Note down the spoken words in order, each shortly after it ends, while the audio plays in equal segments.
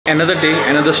Another day,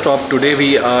 another stop. Today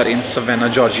we are in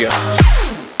Savannah, Georgia.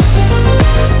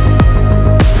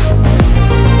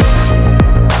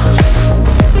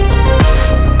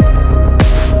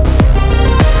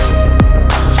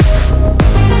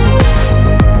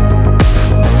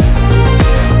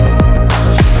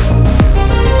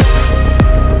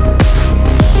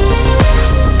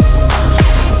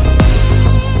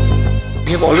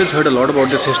 We have always heard a lot about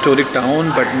this historic town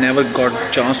but never got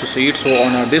a chance to see it. So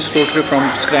on this road trip from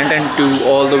Scranton to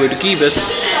all the way to Key West,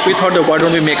 we thought that why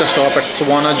don't we make a stop at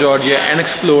Savannah, Georgia and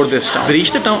explore this town. We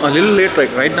reached the town a little late,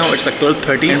 right now it's like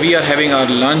 12:30 and we are having our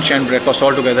lunch and breakfast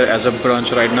all together as a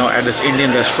brunch right now at this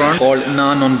Indian restaurant called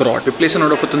Naan on Broad. We place an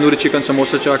order for tandoori chicken,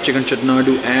 samosa chaat, chicken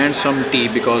chetnadu and some tea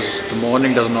because the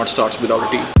morning does not start without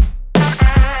a tea.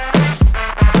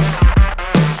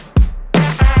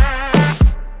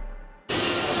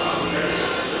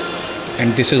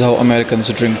 And this is how Americans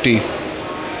drink tea.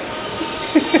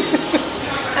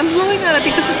 I'm blowing on it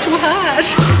because it's too hot.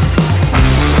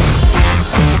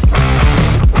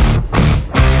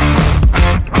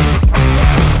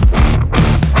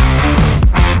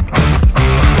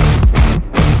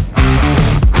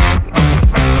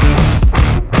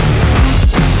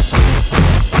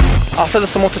 After the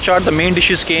samosa chaat, the main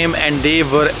dishes came and they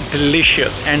were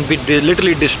delicious. And we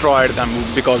literally destroyed them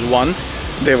because one,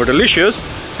 they were delicious.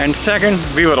 And second,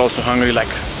 we were also hungry, like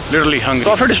literally hungry.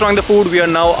 So after destroying the food, we are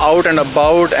now out and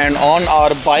about and on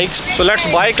our bikes. So let's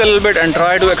bike a little bit and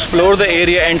try to explore the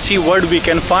area and see what we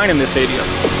can find in this area.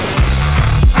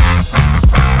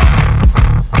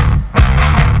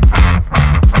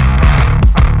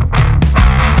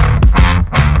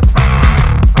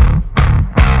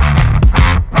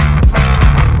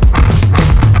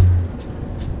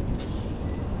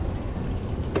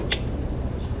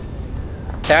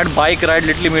 That bike ride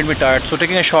literally made me tired, so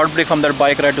taking a short break from that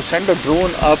bike ride to send the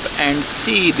drone up and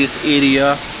see this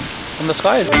area from the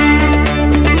skies.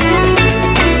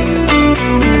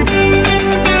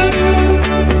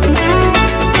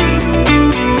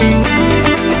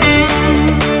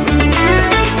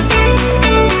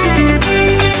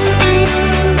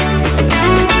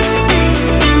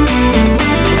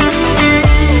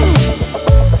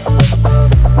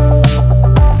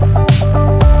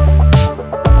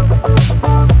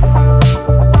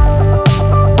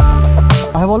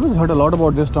 I have always heard a lot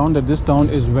about this town, that this town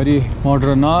is very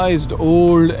modernized,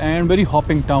 old and very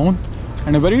hopping town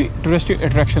and a very touristic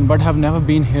attraction, but have never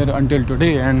been here until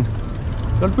today, and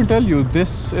let me tell you,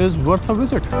 this is worth a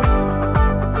visit.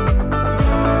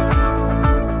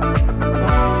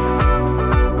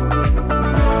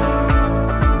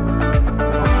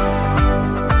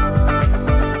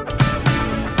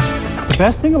 The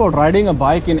best thing about riding a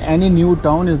bike in any new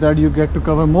town is that you get to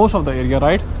cover most of the area,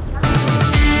 right?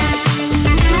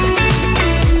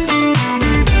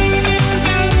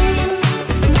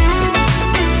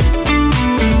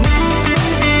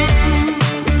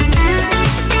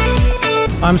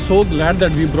 I'm so glad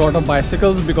that we brought up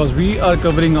bicycles because we are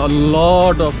covering a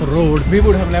lot of road. We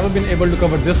would have never been able to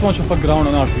cover this much of a ground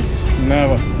on our feet.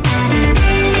 Never.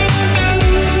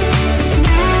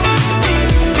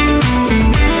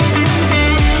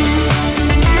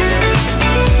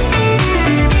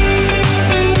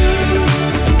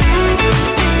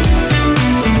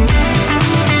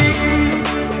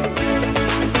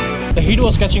 The heat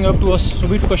was catching up to us, so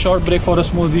we took a short break for a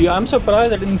smoothie. I'm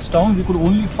surprised that in this town we could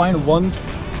only find one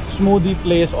smoothie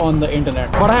place on the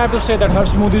internet. But I have to say that her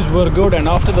smoothies were good, and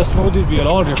after the smoothies we are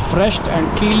all refreshed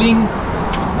and feeling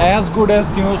as good as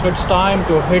new. So it's time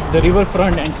to hit the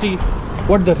riverfront and see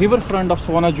what the riverfront of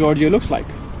Savannah, Georgia looks like.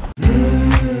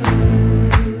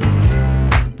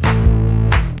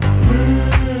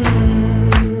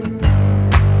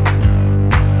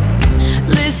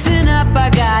 Listen up, I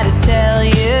gotta tell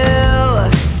you.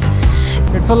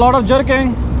 It's a lot of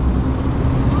jerking.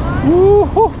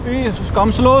 Woo-hoo. Please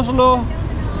come slow, slow.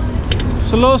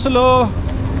 Slow, slow.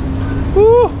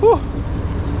 Woo-hoo.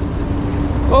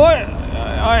 Oh,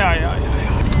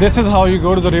 this is how you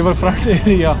go to the riverfront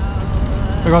area.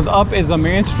 Because up is the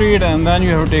main street and then you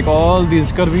have to take all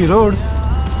these curvy roads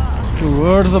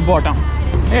towards the bottom.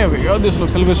 Here we go. This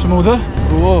looks a little bit smoother.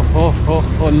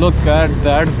 Oh, look at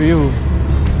that view.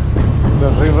 The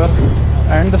river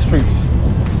and the streets.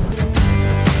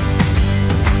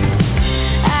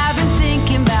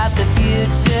 The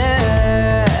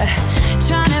future,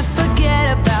 trying to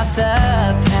forget about the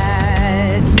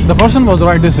past. The person was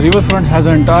right, this riverfront has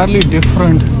an entirely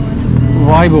different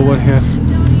vibe over here.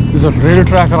 There's a rail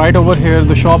track right over here,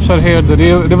 the shops are here, the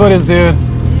river is there.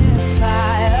 If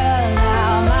I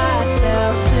allow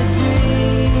myself to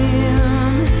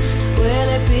dream, will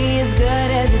it be as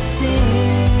good as it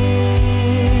seems?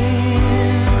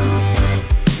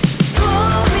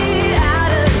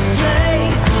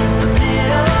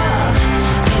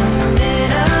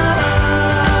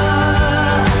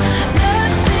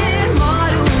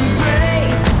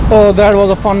 Oh, that was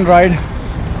a fun ride.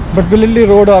 But we literally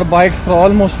rode our bikes for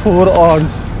almost 4 hours.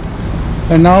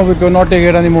 And now we cannot take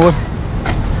it anymore.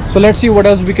 So let's see what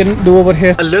else we can do over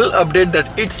here. A little update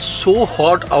that it's so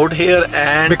hot out here,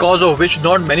 and because of which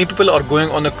not many people are going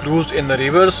on a cruise in the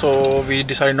river, so we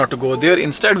decided not to go there.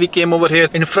 Instead we came over here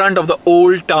in front of the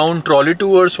old town trolley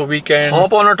tour, so we can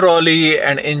hop on a trolley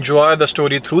and enjoy the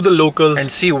story through the locals and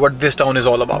see what this town is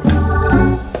all about.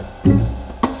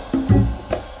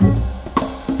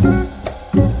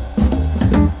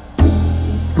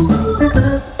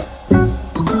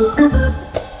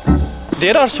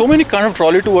 There are so many kind of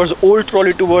trolley tours: old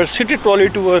trolley tours, city trolley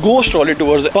tour, ghost trolley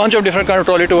tours, a bunch of different kind of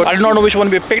trolley tours. I do not know which one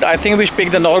we picked. I think we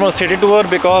picked the normal city tour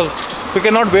because we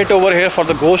cannot wait over here for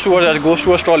the ghost tours, as ghost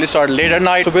tours trolley start late at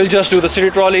night. So we'll just do the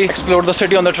city trolley, explore the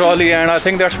city on the trolley, and I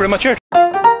think that's pretty much it.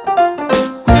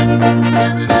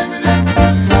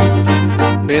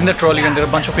 We're in the trolley and there are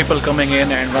a bunch of people coming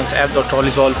in, and once the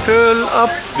trolleys all fill up,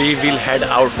 we will head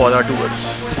out for our tours.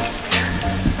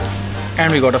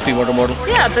 And we got a free water bottle.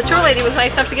 Yeah, the tour lady was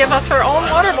nice enough to give us her own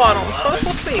water bottle. So it was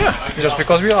so sweet. Yeah, just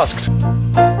because we asked.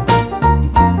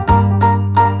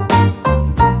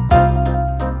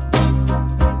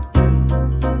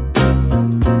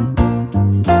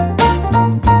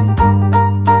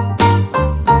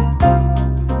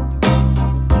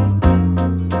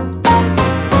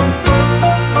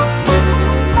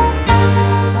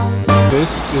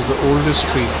 This is the oldest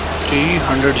tree,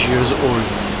 300 years old.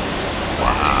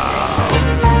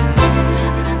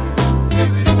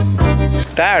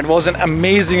 That was an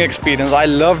amazing experience. I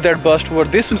loved that bus tour.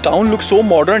 This town looks so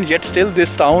modern, yet still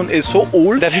this town is so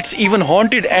old that it's even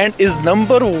haunted and is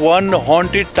 #1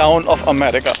 haunted town of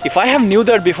America. If I have knew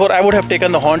that before, I would have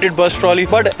taken the haunted bus trolley.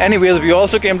 But anyways, we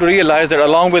also came to realize that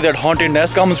along with that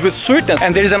hauntedness comes with sweetness.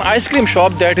 And there is an ice cream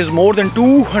shop that is more than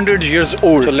 200 years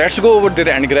old. So let's go over there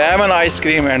and grab an ice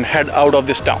cream and head out of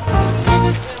this town.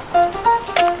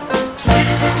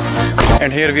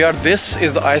 And here we are. This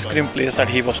is the ice cream place that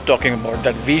he was talking about,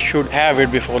 that we should have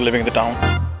it before leaving the town.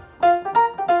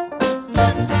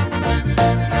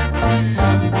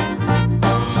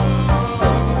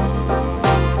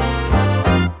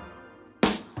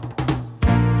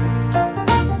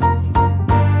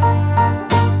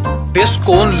 This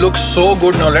cone looks so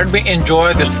good. Now let me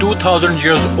enjoy this 2000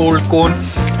 years old cone.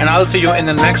 And I'll see you in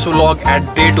the next vlog at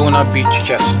Daytona Beach.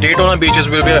 Yes, Daytona Beach is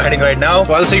where we are heading right now.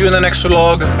 So I'll see you in the next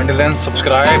vlog. Until then,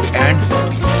 subscribe and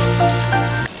peace.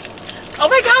 Oh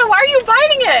my god, why are you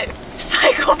biting it?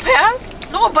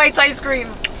 Psychopath? No one bites ice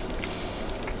cream.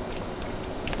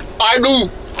 I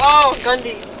do. Oh,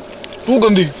 Gundy. Too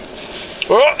Gandhi.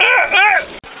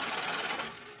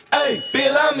 Hey,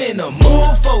 Bill, I'm in the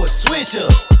mood for a switch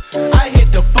up. I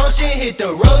hit the function, hit the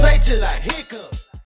rose till I hit.